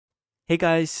Hey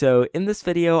guys, so in this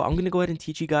video, I'm going to go ahead and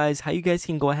teach you guys how you guys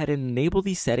can go ahead and enable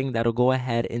the setting that'll go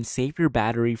ahead and save your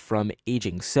battery from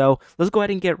aging. So let's go ahead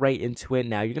and get right into it.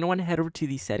 Now, you're going to want to head over to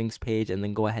the settings page and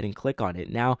then go ahead and click on it.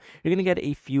 Now, you're going to get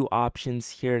a few options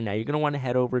here. Now, you're going to want to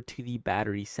head over to the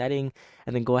battery setting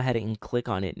and then go ahead and click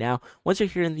on it. Now, once you're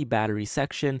here in the battery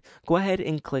section, go ahead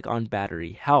and click on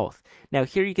battery health. Now,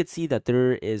 here you can see that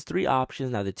there is three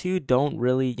options. Now, the two don't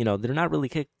really, they're not really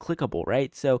clickable,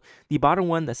 right? So the bottom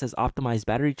one that says optimize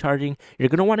battery charging, you're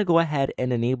going to want to go ahead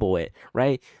and enable it,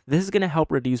 right? This is going to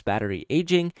help reduce battery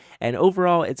aging, and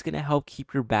overall it's going to help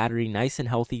keep your battery nice and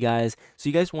healthy, guys, so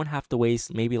you guys won't have to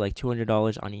waste maybe like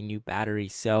 $200 on a new battery.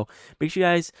 So make sure you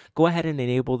guys go ahead and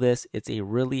enable this. It's a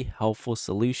really helpful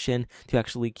solution to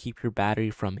actually keep your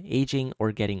battery from aging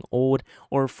or getting old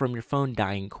or from your phone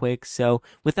dying quick. So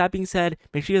with that being said,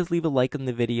 make sure you guys leave a like on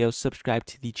the video, subscribe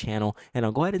to the channel, and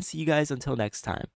I'll go ahead and see you guys until next time.